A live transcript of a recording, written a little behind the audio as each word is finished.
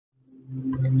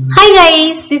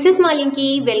This is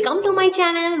Malinki. Welcome to my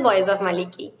channel Voice of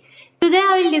Malinki. Today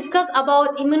I will discuss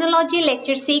about Immunology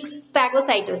Lecture 6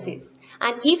 Phagocytosis.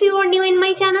 And if you are new in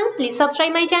my channel, please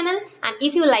subscribe my channel. And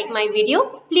if you like my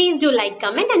video, please do like,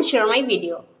 comment and share my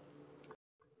video.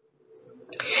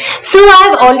 So I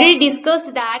have already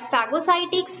discussed that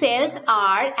phagocytic cells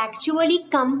are actually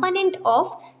component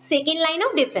of second line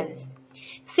of defense.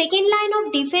 Second line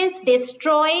of defense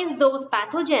destroys those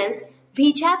pathogens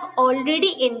which have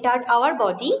already entered our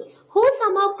body who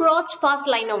somehow crossed first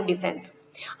line of defense.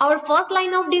 Our first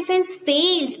line of defense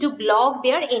fails to block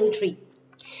their entry.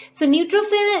 So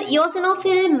neutrophil,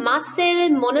 eosinophil, mast cell,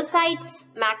 monocytes,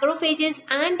 macrophages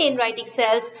and dendritic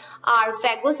cells are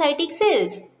phagocytic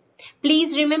cells.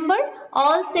 Please remember,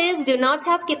 all cells do not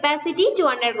have capacity to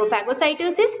undergo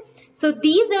phagocytosis. So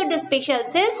these are the special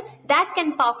cells that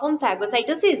can perform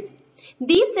phagocytosis.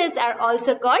 These cells are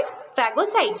also called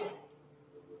phagocytes.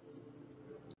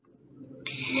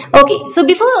 Okay, so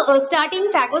before starting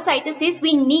phagocytosis,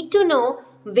 we need to know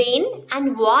when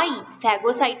and why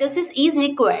phagocytosis is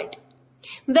required.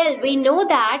 Well, we know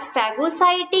that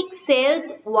phagocytic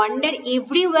cells wander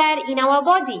everywhere in our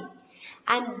body.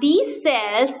 And these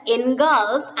cells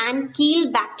engulf and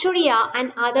kill bacteria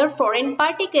and other foreign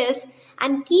particles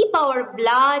and keep our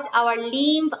blood, our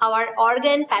lymph, our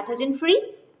organ pathogen free.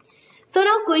 So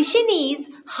now question is,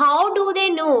 how do they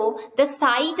know the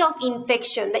site of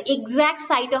infection, the exact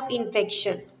site of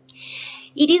infection?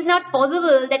 It is not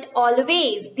possible that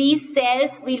always these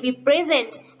cells will be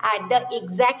present at the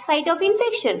exact site of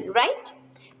infection, right?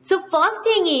 So first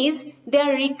thing is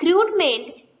their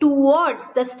recruitment towards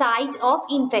the site of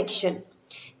infection.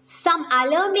 Some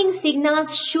alarming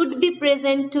signals should be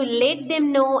present to let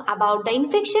them know about the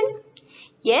infection.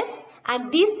 Yes,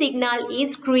 and this signal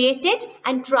is created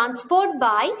and transferred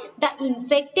by the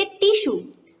infected tissue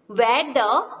where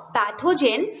the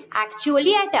pathogen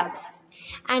actually attacks.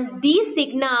 And this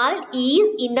signal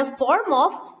is in the form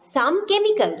of some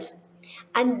chemicals.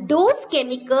 And those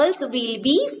chemicals will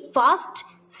be first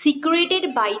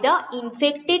secreted by the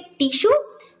infected tissue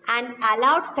and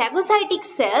allowed phagocytic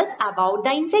cells about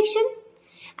the infection,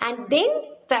 and then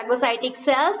phagocytic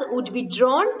cells would be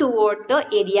drawn toward the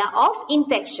area of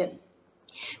infection.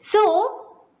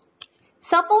 So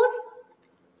suppose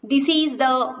this is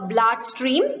the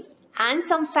bloodstream and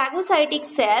some phagocytic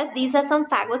cells, these are some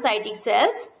phagocytic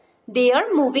cells, they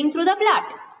are moving through the blood,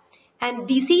 and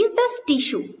this is the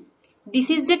tissue. This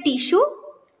is the tissue.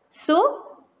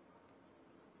 So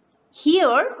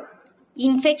here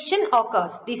infection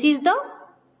occurs. This is the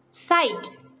site.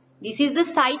 This is the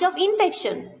site of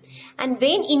infection. And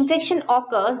when infection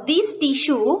occurs, this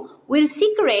tissue will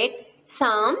secrete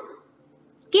some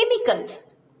chemicals.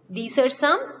 These are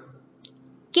some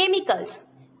chemicals.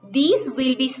 These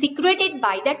will be secreted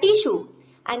by the tissue.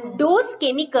 And those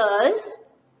chemicals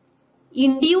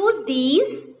induce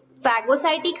these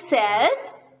phagocytic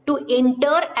cells to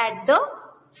enter at the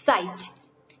site,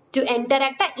 to enter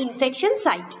at the infection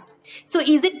site. So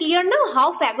is it clear now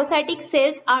how phagocytic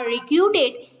cells are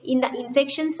recruited in the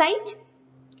infection site?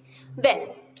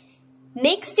 Well,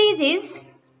 next stage is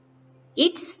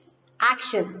its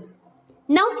action.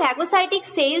 Now phagocytic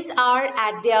cells are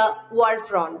at their war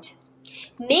front.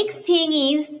 Next thing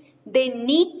is they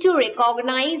need to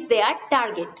recognize their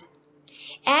target.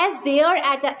 As they are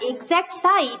at the exact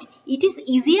site, it is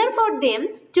easier for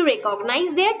them to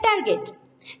recognize their target.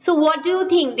 So what do you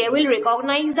think? They will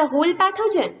recognize the whole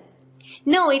pathogen?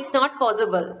 No, it's not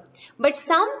possible. But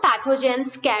some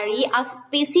pathogens carry a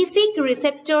specific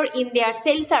receptor in their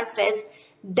cell surface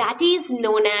that is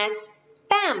known as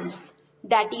PAMs.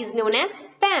 That is known as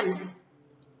PAMs.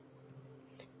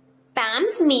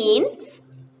 PAMs means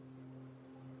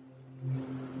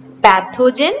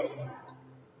pathogen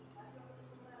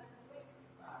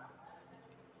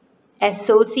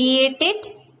associated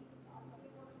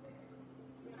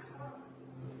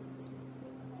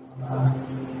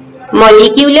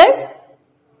molecular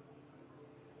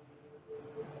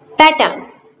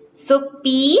pattern. So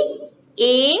P-A-M-P,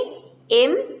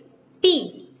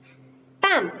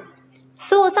 PAM.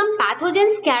 So some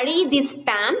pathogens carry this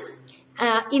PAM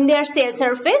in their cell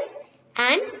surface,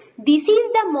 and this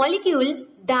is the molecule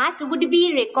that would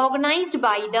be recognized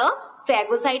by the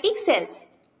phagocytic cells.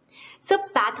 So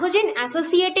pathogen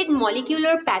associated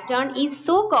molecular pattern is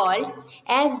so called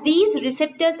as these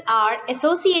receptors are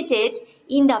associated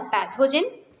in the pathogen.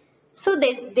 So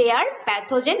they are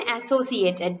pathogen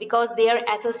associated because they are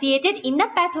associated in the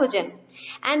pathogen,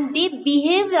 and they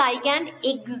behave like an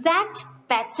exact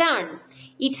pattern.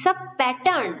 It's a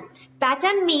pattern.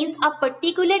 Pattern means a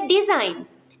particular design,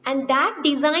 and that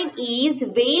design is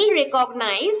well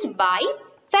recognized by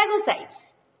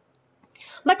phagocytes.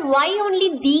 But why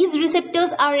only these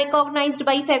receptors are recognized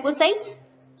by phagocytes?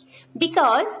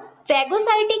 Because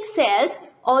phagocytic cells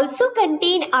also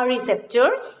contain a receptor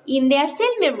in their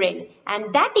cell membrane,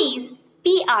 and that is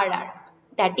PRR.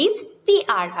 That is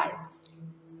PRR.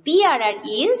 PRR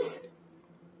is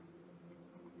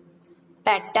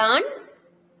pattern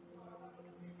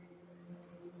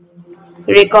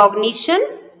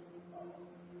recognition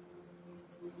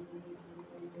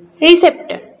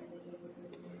receptor.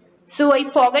 So I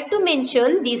forgot to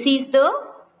mention, this is the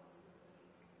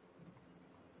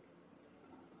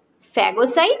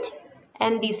phagocyte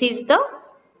and this is the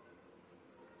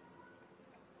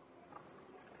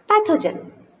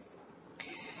pathogen.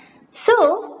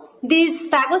 So these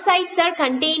phagocytes are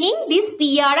containing this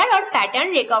PRR or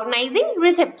pattern recognizing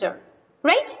receptor,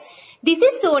 right? This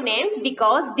is so named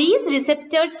because these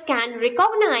receptors can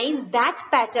recognize that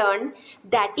pattern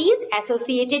that is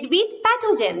associated with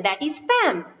pathogen, that is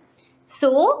PAM.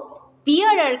 So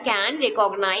PRR can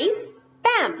recognize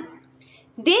PAM.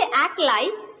 They act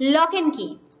like lock and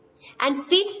key and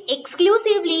fits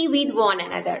exclusively with one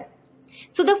another.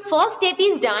 So the first step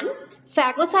is done.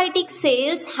 Phagocytic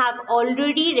cells have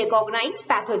already recognized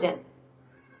pathogen.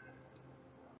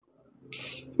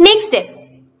 Next step,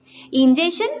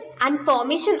 ingestion and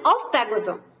formation of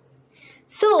phagosome.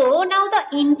 So now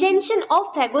the intention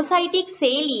of phagocytic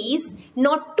cell is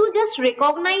not to just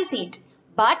recognize it,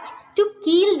 but to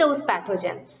kill those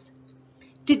pathogens.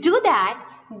 To do that,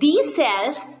 these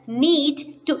cells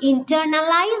need to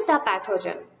internalize the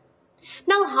pathogen.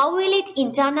 Now how will it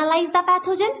internalize the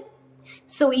pathogen?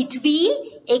 So it will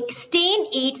extend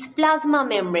its plasma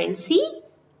membrane. See,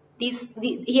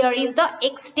 here is the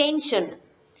extension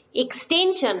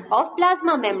of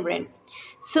plasma membrane.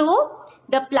 So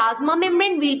the plasma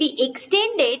membrane will be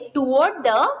extended toward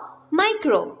the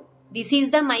microbe. This is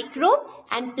the microbe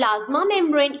and plasma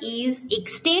membrane is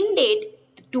extended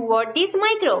toward this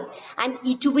microbe and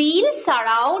it will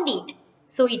surround it.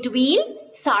 So it will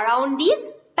surround this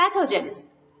pathogen.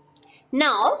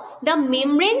 Now the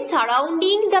membrane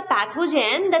surrounding the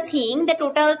pathogen, the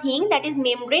total thing, that is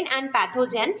membrane and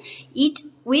pathogen, it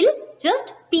will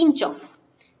just pinch off.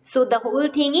 So the whole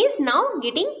thing is now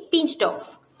getting pinched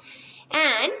off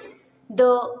and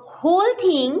the whole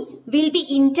thing will be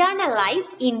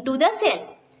internalized into the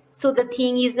cell. So the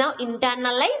thing is now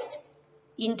internalized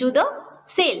into the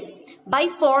cell by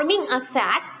forming a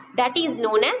sac that is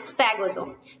known as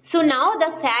phagosome. So now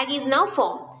the sac is now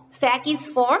formed. Sac is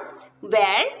formed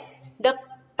where the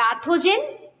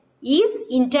pathogen is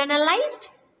internalized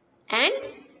and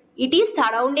it is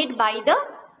surrounded by the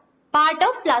part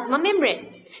of plasma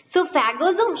membrane. So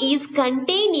phagosome is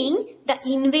containing the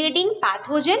invading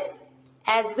pathogen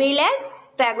as well as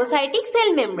phagocytic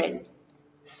cell membrane.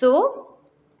 So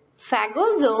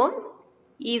phagosome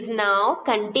is now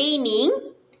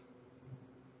containing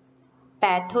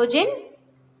pathogen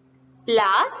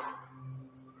plus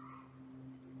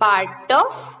part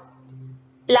of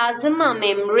plasma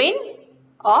membrane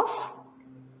of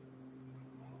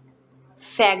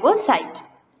phagocyte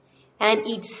and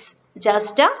it's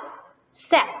just a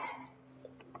sac.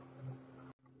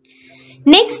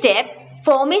 Next step,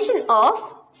 formation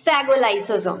of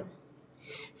phagolysosome.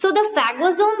 So the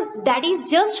phagosome that is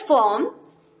just formed,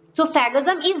 so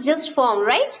phagosome is just formed,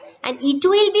 right? And it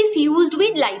will be fused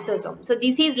with lysosome. So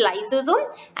this is lysosome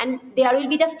and there will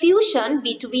be the fusion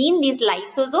between this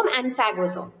lysosome and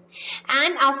phagosome.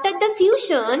 And after the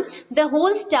fusion, the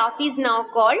whole stuff is now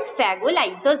called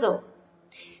phagolysosome.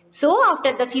 So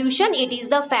after the fusion, it is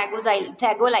the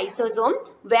phagolysosome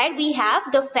where we have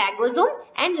the phagosome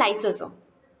and lysosome.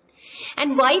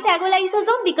 And why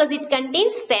phagolysosome? Because it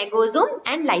contains phagosome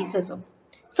and lysosome.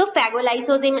 So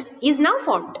phagolysosome is now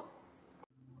formed.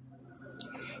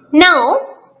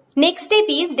 Now next step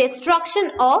is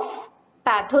destruction of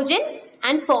pathogen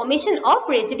and formation of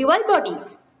residual bodies.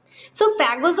 So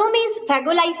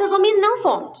phagolysosome is now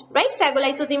formed, right?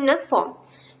 Phagolysosome is formed.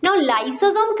 Now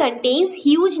lysosome contains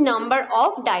huge number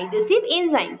of digestive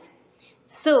enzymes.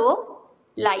 So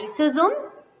lysosome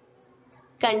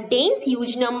contains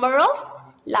huge number of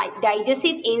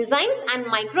digestive enzymes and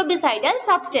microbicidal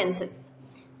substances.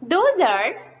 Those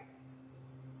are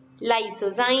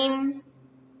lysozyme,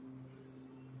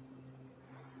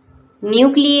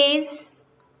 nuclease,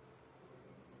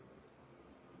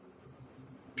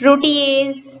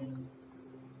 protease,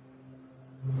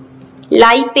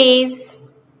 lipase,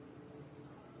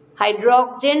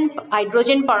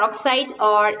 hydrogen peroxide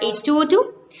or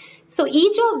H2O2. So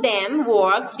each of them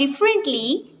works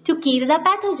differently to kill the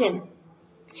pathogen.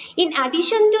 In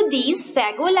addition to this,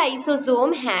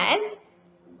 phagolysosome has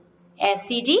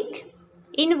acidic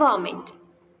environment.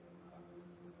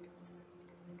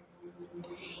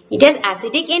 It has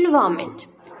acidic environment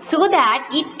so that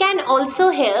it can also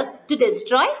help to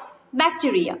destroy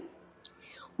bacteria.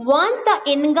 Once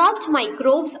the engulfed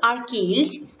microbes are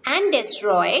killed and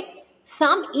destroyed,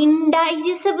 some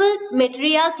indigestible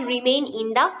materials remain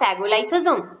in the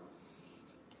phagolysosome.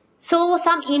 So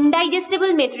some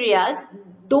indigestible materials,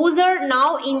 those are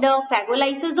now in the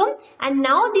phagolysosome, and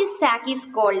now this sac is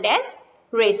called as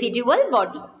residual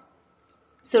body.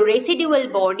 So residual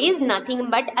body is nothing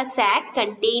but a sac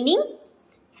containing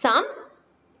some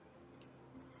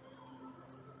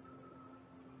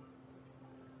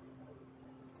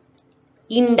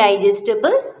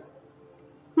indigestible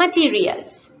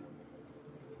materials.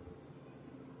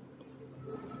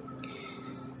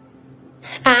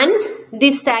 And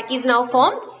this sac is now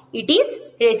formed. It is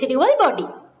residual body.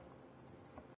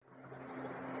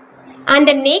 And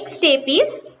the next step is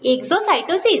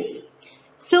exocytosis.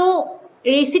 So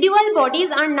residual bodies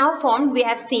are now formed, we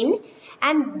have seen,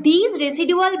 and these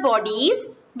residual bodies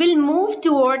will move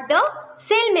toward the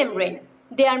cell membrane.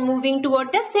 They are moving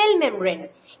toward the cell membrane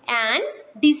and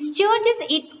discharges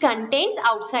its contents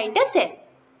outside the cell.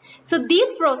 So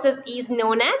this process is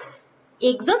known as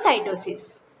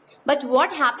exocytosis. But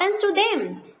what happens to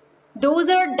them? Those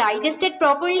are digested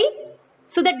properly.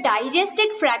 So the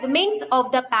digested fragments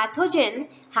of the pathogen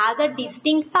has a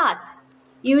distinct path.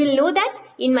 You will know that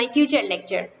in my future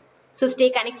lecture. So stay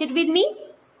connected with me.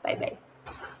 Bye bye.